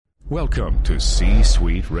Welcome to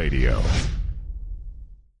C-Suite Radio.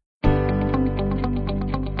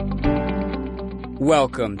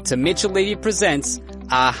 Welcome to Mitchell Levy Presents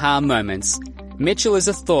Aha Moments. Mitchell is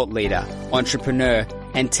a thought leader, entrepreneur,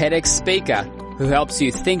 and TEDx speaker who helps you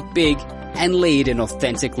think big and lead an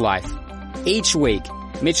authentic life. Each week,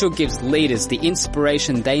 Mitchell gives leaders the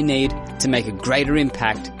inspiration they need to make a greater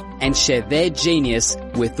impact and share their genius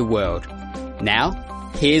with the world. Now,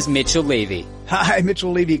 here's Mitchell Levy. Hi,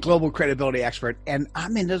 Mitchell Levy, global credibility expert, and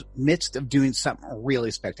I'm in the midst of doing something really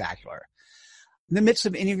spectacular. In the midst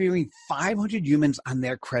of interviewing 500 humans on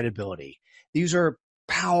their credibility. These are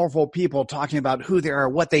powerful people talking about who they are,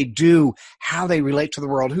 what they do, how they relate to the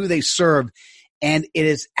world, who they serve, and it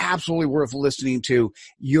is absolutely worth listening to.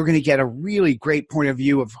 You're going to get a really great point of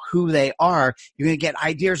view of who they are. You're going to get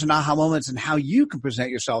ideas and aha moments and how you can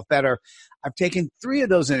present yourself better. I've taken 3 of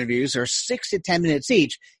those interviews. They're 6 to 10 minutes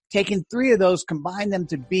each. Taken 3 of those, combined them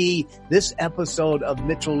to be this episode of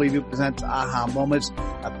Mitchell Levy Presents Aha Moments.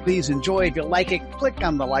 Please enjoy. If you like it, click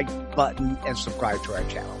on the like button and subscribe to our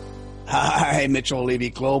channel. Hi, Mitchell Levy,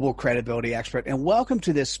 global credibility expert, and welcome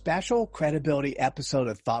to this special credibility episode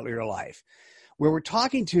of Thought Leader Life, where we're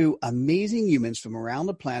talking to amazing humans from around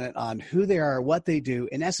the planet on who they are, what they do,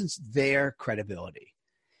 in essence, their credibility.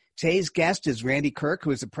 Today's guest is Randy Kirk,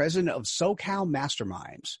 who is the president of SoCal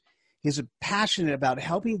Masterminds. He's passionate about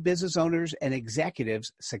helping business owners and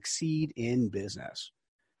executives succeed in business.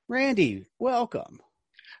 Randy, welcome.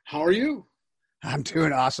 How are you? I'm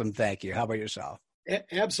doing awesome, thank you. How about yourself?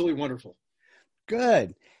 Absolutely wonderful.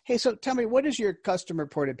 Good. Hey, so tell me, what is your customer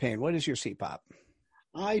reported pain? What is your CPOP?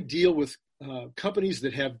 I deal with companies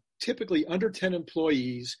that have typically under 10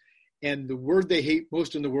 employees, and the word they hate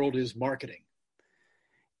most in the world is marketing.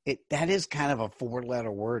 That is kind of a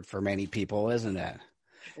 4-letter word for many people, isn't it?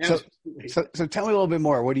 Absolutely. So tell me a little bit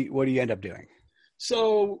more. What do you end up doing?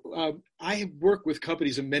 So I work with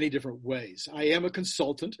companies in many different ways. I am a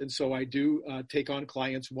consultant, and so I do take on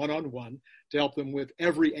clients one-on-one to help them with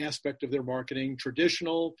every aspect of their marketing,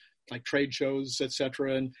 traditional, like trade shows, et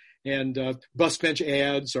cetera, and bus bench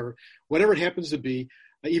ads or whatever it happens to be,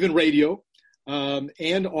 even radio,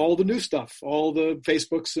 and all the new stuff, all the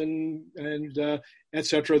Facebooks and et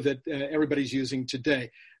cetera that everybody's using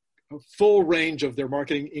today. A full range of their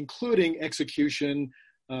marketing, including execution,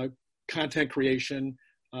 content creation,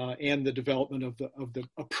 and the development of the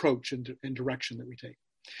approach and direction that we take.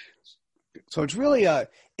 So it's really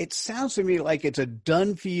it sounds to me like it's a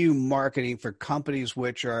done-for-you marketing for companies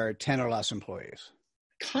which are 10 or less employees.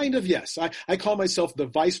 Kind of, yes. I call myself the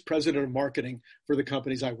vice president of marketing for the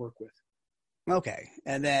companies I work with. Okay.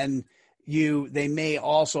 And then they may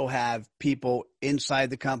also have people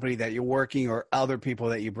inside the company that you're working or other people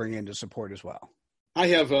that you bring in to support as well. I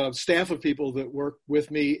have a staff of people that work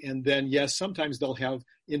with me, and then, yes, sometimes they'll have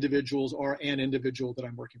individuals or an individual that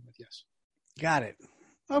I'm working with, yes. Got it.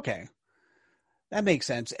 Okay. That makes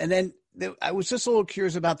sense. And then I was just a little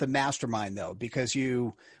curious about the mastermind, though, because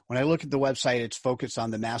when I look at the website, it's focused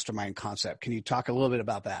on the mastermind concept. Can you talk a little bit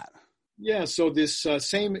about that? Yeah, so this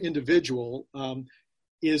same individual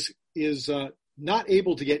is not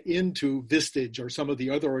able to get into Vistage or some of the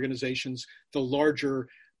other organizations, the $1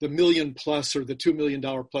 million plus or the $2 million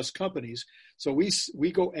plus companies. So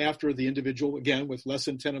we go after the individual, again, with less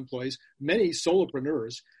than 10 employees, many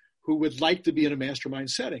solopreneurs who would like to be in a mastermind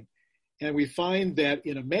setting. And we find that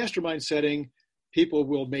in a mastermind setting, people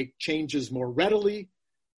will make changes more readily.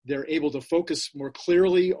 They're able to focus more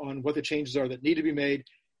clearly on what the changes are that need to be made.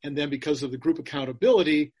 And then because of the group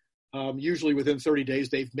accountability, usually within 30 days,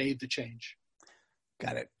 they've made the change.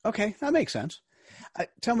 Got it. Okay, that makes sense.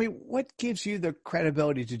 Tell me, what gives you the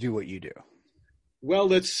credibility to do what you do? Well,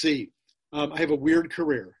 let's see. I have a weird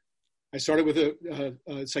career. I started with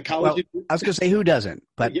a psychology. Well, I was going to say, who doesn't?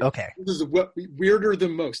 But yeah, okay. This is weirder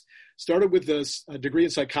than most. Started with a degree in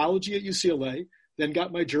psychology at UCLA, then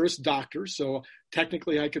got my Juris Doctor. So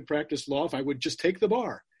technically I could practice law if I would just take the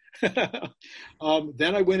bar.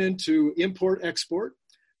 Then I went into import-export.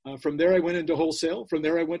 From there, I went into wholesale. From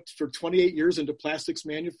there, I went for 28 years into plastics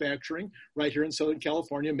manufacturing right here in Southern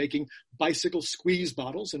California, making bicycle squeeze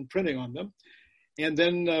bottles and printing on them. And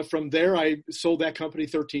then from there, I sold that company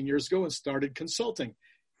 13 years ago and started consulting.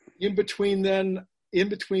 In between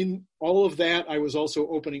all of that, I was also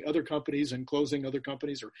opening other companies and closing other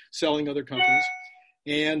companies or selling other companies.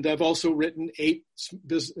 And I've also written 8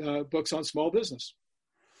 books on small business.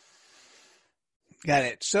 Got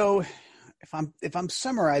it. So if I'm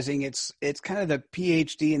summarizing, it's kind of the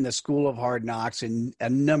PhD in the School of Hard Knocks in a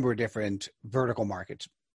number of different vertical markets.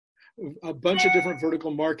 A bunch of different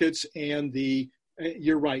vertical markets, and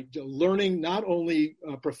you're right. Learning not only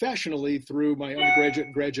professionally through my undergraduate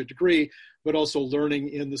and graduate degree, but also learning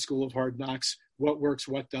in the School of Hard Knocks, what works,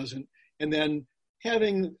 what doesn't. And then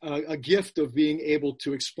having a gift of being able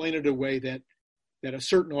to explain it in a way that a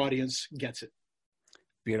certain audience gets it.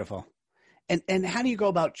 Beautiful. And how do you go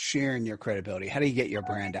about sharing your credibility? How do you get your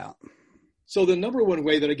brand out? So the number one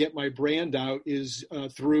way that I get my brand out is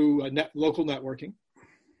through local networking.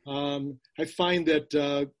 I find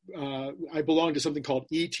that I belong to something called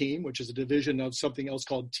E-Team, which is a division of something else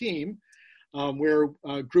called Team, where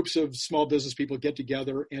groups of small business people get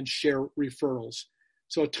together and share referrals.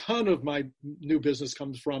 So a ton of my new business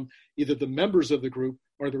comes from either the members of the group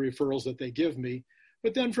or the referrals that they give me.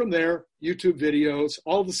 But then from there, YouTube videos,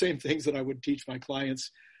 all the same things that I would teach my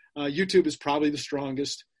clients. YouTube is probably the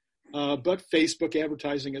strongest, but Facebook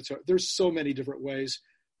advertising, there's so many different ways,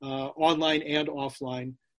 online and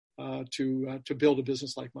offline, to build a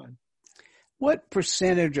business like mine. What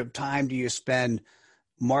percentage of time do you spend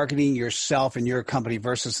marketing yourself and your company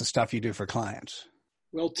versus the stuff you do for clients?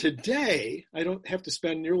 Well, today, I don't have to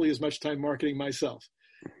spend nearly as much time marketing myself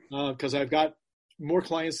because I've got more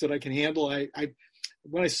clients that I can handle.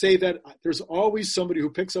 When I say that, there's always somebody who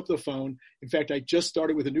picks up the phone. In fact, I just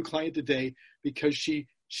started with a new client today because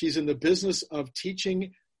she's in the business of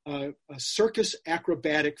teaching a circus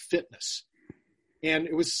acrobatic fitness. And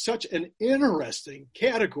it was such an interesting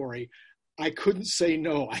category. I couldn't say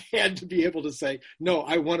no. I had to be able to say, no,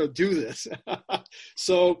 I want to do this.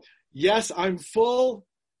 So yes, I'm full.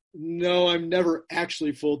 No, I'm never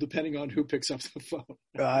actually full, depending on who picks up the phone.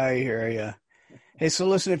 I hear you. Hey, so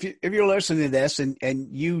listen, if you're listening to this and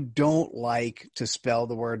you don't like to spell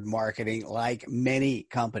the word marketing like many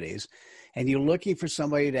companies, and you're looking for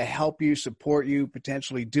somebody to help you, support you,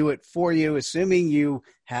 potentially do it for you, assuming you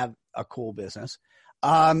have a cool business.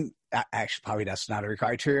 Actually, probably that's not a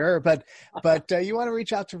criteria, but you want to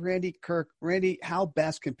reach out to Randy Kirk. Randy, how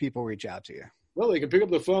best can people reach out to you? Well, they can pick up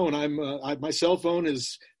the phone. My cell phone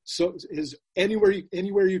is anywhere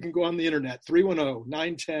you can go on the internet,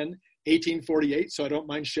 310-910-1848. So I don't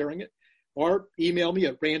mind sharing it, or email me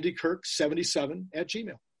at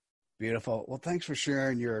randykirk77@gmail. Beautiful. Well, thanks for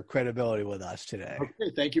sharing your credibility with us today.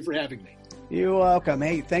 Okay, thank you for having me. You're welcome.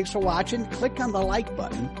 Hey, thanks for watching. Click on the like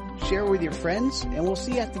button, share with your friends, and we'll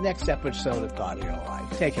see you at the next episode of Thought Leader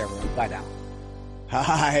Live. Take care, everyone. Bye now.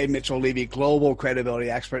 Hi, Mitchell Levy, global credibility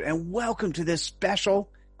expert, and welcome to this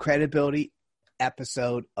special credibility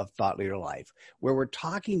episode of Thought Leader Life, where we're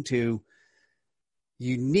talking to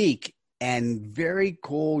unique and very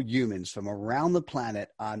cool humans from around the planet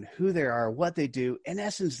on who they are, what they do, in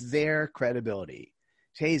essence, their credibility.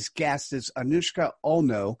 Today's guest is Anushka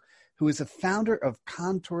Olno, who is the founder of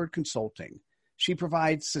Contoured Consulting. She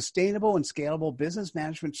provides sustainable and scalable business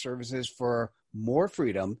management services for more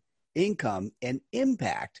freedom, income, and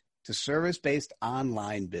impact to service-based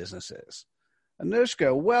online businesses.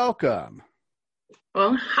 Anushka, welcome.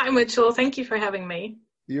 Well, hi, Mitchell. Thank you for having me.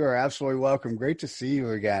 You are absolutely welcome. Great to see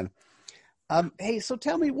you again. Hey, so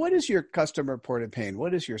tell me, what is your customer reported pain?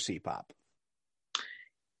 What is your CPOP?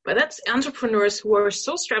 But that's entrepreneurs who are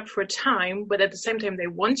so strapped for time, but at the same time, they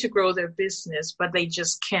want to grow their business, but they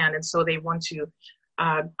just can't. And so they want to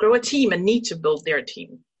grow a team and need to build their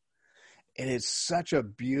team. It is such a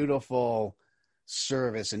beautiful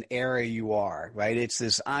service and area you are, right? It's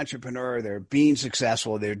this entrepreneur, they're being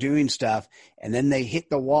successful, they're doing stuff, and then they hit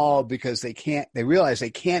the wall because they realize they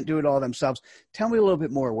can't do it all themselves. Tell me a little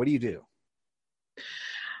bit more. What do you do?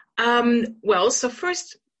 So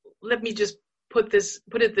first, let me just put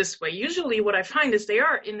it this way. Usually what I find is they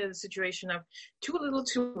are in a situation of too little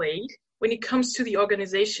too late when it comes to the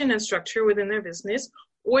organization and structure within their business,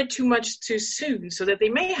 or too much too soon, so that they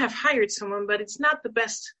may have hired someone, but it's not the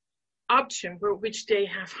best option for which they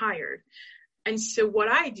have hired. And so what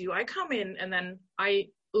I do, I come in and then I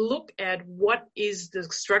look at what is the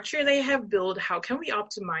structure they have built, how can we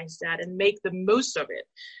optimize that and make the most of it.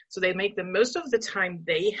 So they make the most of the time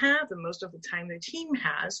they have, the most of the time their team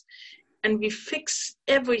has, and we fix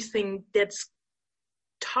everything that's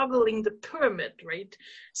toggling the pyramid, right?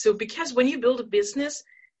 So because when you build a business,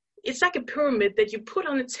 it's like a pyramid that you put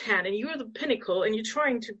on its head and you're the pinnacle and you're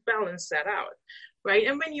trying to balance that out, right?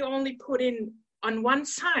 And when you only put in on one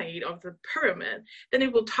side of the pyramid, then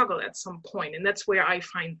it will toggle at some point, and that's where I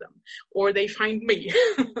find them, or they find me,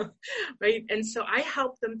 right? And so I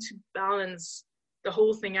help them to balance the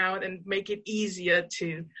whole thing out and make it easier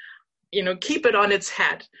to, keep it on its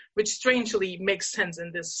head, which strangely makes sense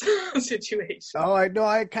in this situation. Oh, I know.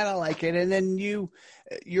 I kind of like it. And then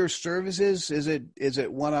your services, is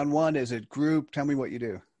it one-on-one? Is it group? Tell me what you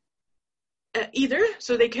do. Either.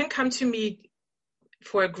 So they can come to me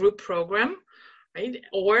for a group program, right?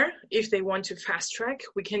 Or if they want to fast track,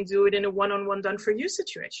 we can do it in a one-on-one done for you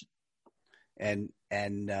situation. And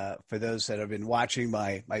for those that have been watching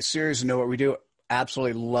my series and know what we do,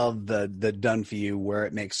 absolutely love the done for you where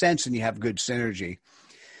it makes sense and you have good synergy.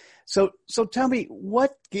 So tell me,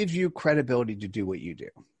 what gives you credibility to do what you do?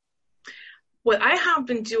 Well, I have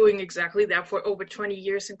been doing exactly that for over 20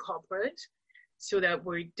 years in corporate. So that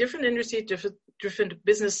we're different industries, different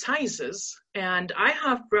business sizes. And I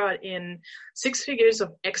have brought in 6 figures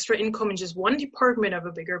of extra income in just one department of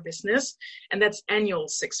a bigger business. And that's annual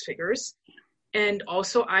 6 figures. And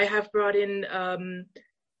also I have brought in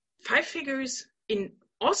 5 figures in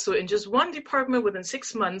just one department within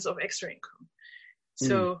 6 months of extra income.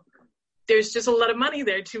 So there's just a lot of money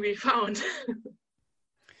there to be found.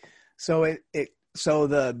 So So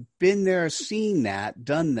the been there, seen that,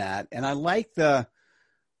 done that, and I like the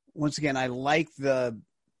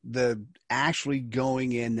actually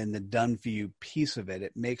going in and the done for you piece of it.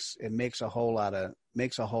 It makes a whole lot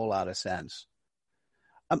of sense.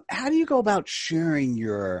 How do you go about sharing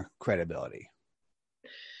your credibility?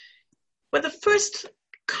 Well, the first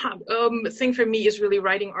thing for me is really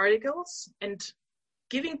writing articles and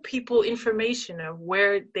giving people information of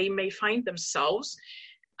where they may find themselves,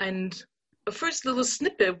 and a first little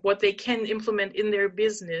snippet what they can implement in their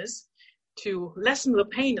business to lessen the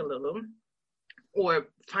pain a little or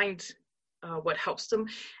find what helps them.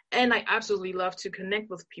 And I absolutely love to connect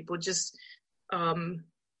with people. Just have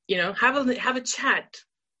a chat.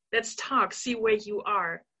 Let's talk, see where you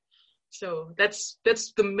are. So that's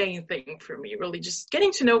the main thing for me, really, just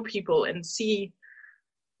getting to know people and see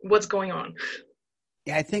what's going on.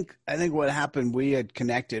 Yeah, I think what happened, we had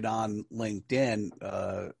connected on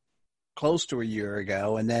LinkedIn close to a year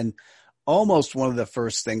ago, and then almost one of the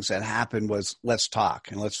first things that happened was let's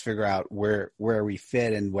talk and let's figure out where we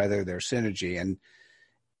fit and whether there's synergy,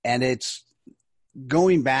 and it's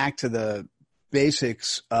going back to the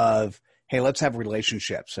basics of, hey, let's have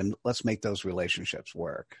relationships and let's make those relationships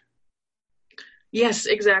work. Yes,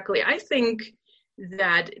 exactly. I think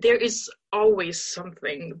that there is always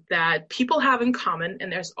something that people have in common,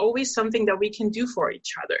 and there's always something that we can do for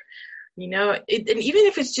each other. And even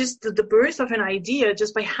if it's just the birth of an idea,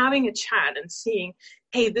 just by having a chat and seeing,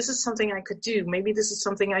 hey, this is something I could do. Maybe this is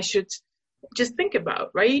something I should just think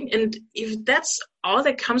about, right? And if that's all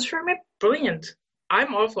that comes from it, brilliant.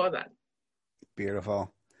 I'm all for that.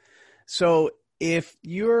 Beautiful. So if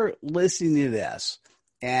you're listening to this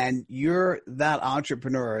and you're that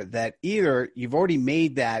entrepreneur that either you've already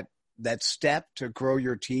made that step to grow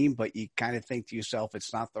your team, but you kind of think to yourself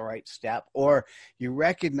it's not the right step, or you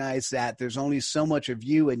recognize that there's only so much of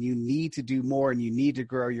you and you need to do more and you need to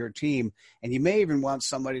grow your team, and you may even want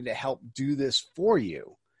somebody to help do this for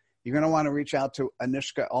you, you're going to want to reach out to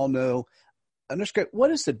Anushka Allno. Anushka,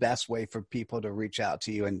 what is the best way for people to reach out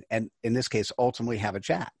to you and in this case, ultimately have a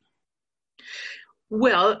chat?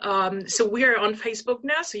 Well, so we are on Facebook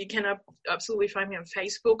now, so you can absolutely find me on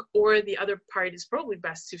Facebook, or the other part is probably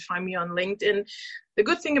best to find me on LinkedIn. The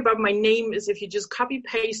good thing about my name is if you just copy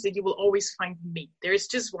paste it, you will always find me. There's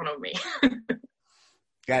just one of me.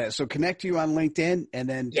 Got it. So connect you on LinkedIn and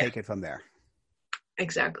then take it from there.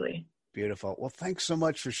 Exactly. Beautiful. Well, thanks so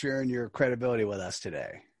much for sharing your credibility with us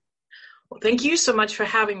today. Well, thank you so much for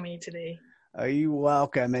having me today. You're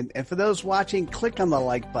welcome. And for those watching, click on the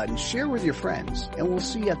like button, share with your friends, and we'll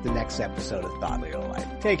see you at the next episode of Thought Leader Life.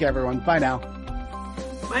 Take care, everyone. Bye now.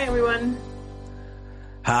 Bye, everyone.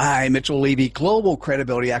 Hi, Mitchell Levy, global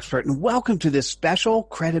credibility expert, and welcome to this special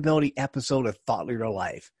credibility episode of Thought Leader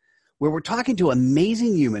Life, where we're talking to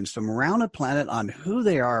amazing humans from around the planet on who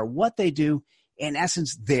they are, what they do, in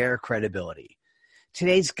essence, their credibility.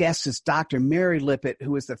 Today's guest is Dr. Mary Lippitt,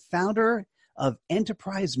 who is the founder of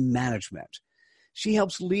Enterprise Management. She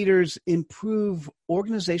helps leaders improve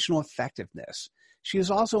organizational effectiveness. She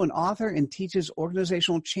is also an author and teaches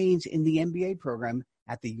organizational change in the MBA program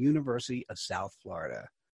at the University of South Florida.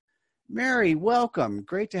 Mary, welcome.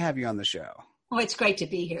 Great to have you on the show. Oh, it's great to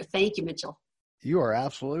be here. Thank you, Mitchell. You are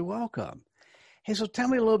absolutely welcome. Hey, so tell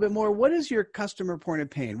me a little bit more. What is your customer point of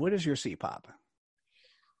pain? What is your CPOP?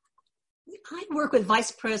 I work with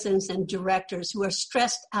vice presidents and directors who are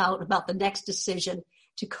stressed out about the next decision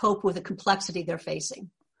to cope with the complexity they're facing.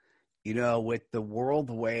 You know, with the world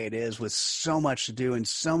the way it is, with so much to do in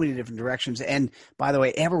so many different directions, and by the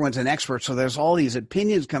way, everyone's an expert, so there's all these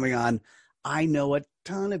opinions coming on. I know a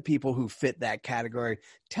ton of people who fit that category.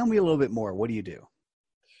 Tell me a little bit more. What do you do?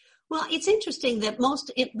 Well, it's interesting that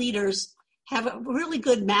most leaders have a really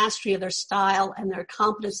good mastery of their style and their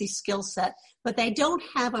competency skill set, but they don't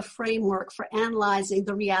have a framework for analyzing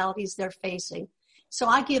the realities they're facing. So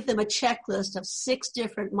I give them a checklist of 6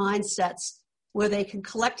 different mindsets where they can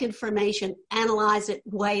collect information, analyze it,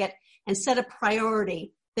 weigh it, and set a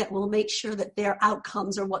priority that will make sure that their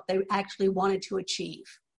outcomes are what they actually wanted to achieve.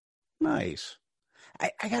 Nice.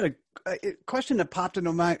 I got a question that popped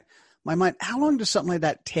into my mind. How long does something like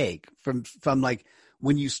that take from like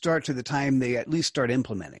when you start to the time they at least start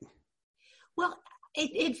implementing? Well,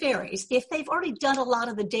 it varies. If they've already done a lot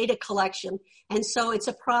of the data collection, and so it's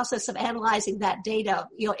a process of analyzing that data,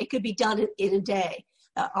 it could be done in a day,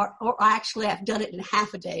 or actually I've done it in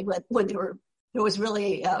half a day when there was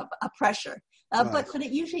really a pressure. But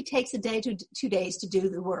it usually takes a day to 2 days to do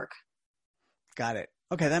the work. Got it.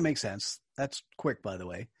 Okay, that makes sense. That's quick, by the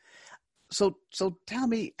way. So tell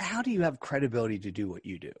me, how do you have credibility to do what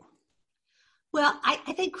you do? Well, I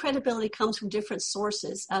think credibility comes from different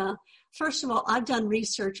sources. First of all, I've done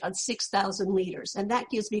research on 6,000 leaders, and that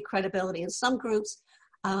gives me credibility. In some groups,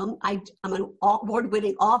 I'm an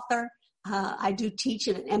award-winning author. I do teach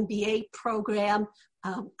in an MBA program.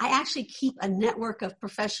 I actually keep a network of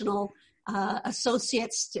professional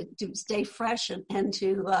associates to stay fresh and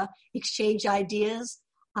to exchange ideas.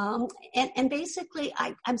 And basically,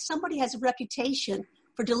 I'm somebody who has a reputation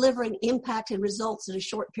for delivering impact and results in a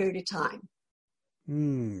short period of time.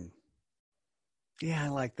 Yeah, I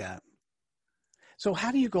like that. So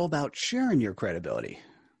how do you go about sharing your credibility?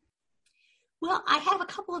 Well, I have a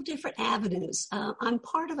couple of different avenues. I'm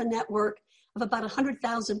part of a network of about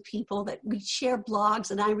 100,000 people that we share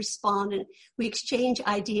blogs, and I respond, and we exchange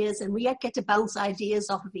ideas, and we get to bounce ideas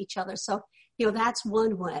off of each other. So, that's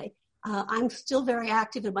one way. I'm still very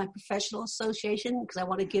active in my professional association because I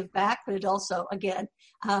want to give back, but it also, again,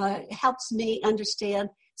 helps me understand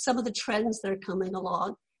some of the trends that are coming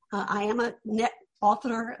along. I am a net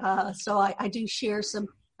author, so I do share some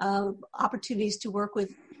opportunities to work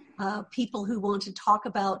with people who want to talk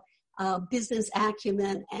about business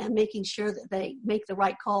acumen and making sure that they make the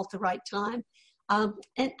right call at the right time. And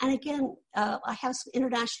again, I have some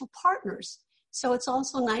international partners. So it's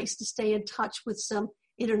also nice to stay in touch with some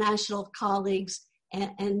international colleagues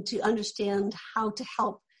and to understand how to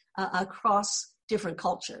help across different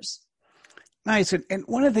cultures. Nice. And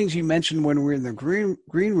one of the things you mentioned when we were in the green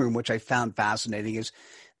room, which I found fascinating, is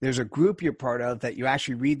there's a group you're part of that you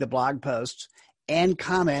actually read the blog posts and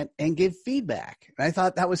comment and give feedback. And I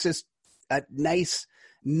thought that was just a nice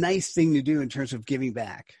thing to do in terms of giving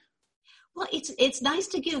back. Well, it's nice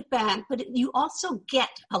to give back, but you also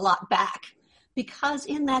get a lot back because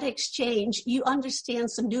in that exchange, you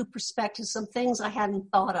understand some new perspectives, some things I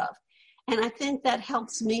hadn't thought of. And I think that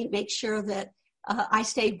helps me make sure that I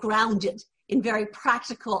stay grounded in very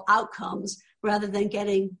practical outcomes rather than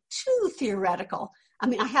getting too theoretical. I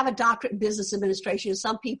mean, I have a doctorate in business administration.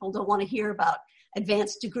 Some people don't want to hear about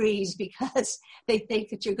advanced degrees because they think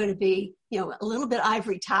that you're going to be, a little bit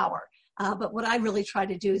ivory tower. But what I really try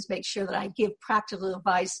to do is make sure that I give practical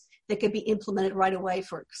advice that can be implemented right away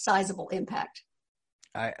for sizable impact.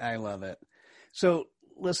 I love it. So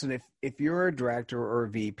listen, if you're a director or a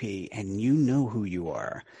VP and you know who you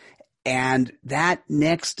are, and that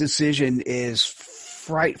next decision is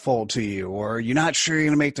frightful to you, or you're not sure you're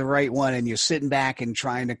going to make the right one, and you're sitting back and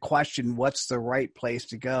trying to question what's the right place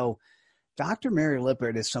to go, Dr. Mary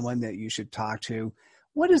Lippert is someone that you should talk to.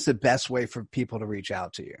 What is the best way for people to reach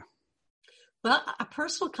out to you? Well, a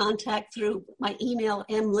personal contact through my email,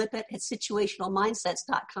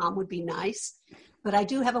 mlippert@situationalmindsets.com would be nice. But I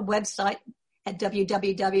do have a website at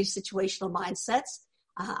www.situationalmindsets.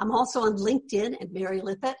 I'm also on LinkedIn at Mary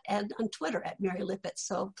Lippert and on Twitter at Mary Lippert.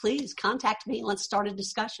 So please contact me and let's start a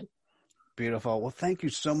discussion. Beautiful. Well, thank you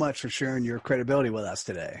so much for sharing your credibility with us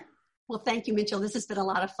today. Well, thank you, Mitchell. This has been a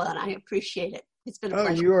lot of fun. I appreciate it. It's been a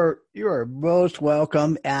pleasure. You are most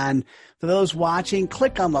welcome. And for those watching,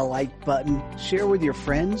 click on the like button, share with your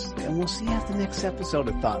friends, and we'll see you at the next episode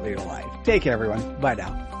of Thought Leader Life. Take care, everyone. Bye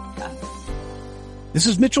now. Bye. This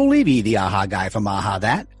is Mitchell Levy, the AHA guy from AHA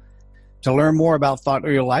That. To learn more about Thought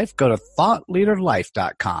Leader Life, go to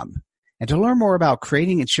thoughtleaderlife.com. And to learn more about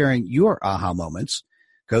creating and sharing your AHA moments,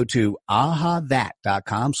 go to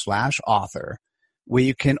ahathat.com/author, where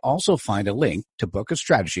you can also find a link to book a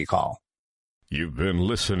strategy call. You've been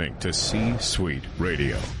listening to C-Suite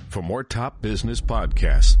Radio. For more top business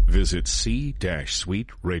podcasts, visit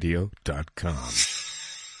c-suiteradio.com.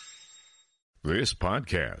 This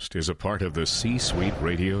podcast is a part of the C-Suite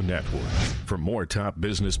Radio Network. For more top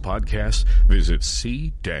business podcasts, visit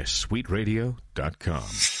c-suiteradio.com.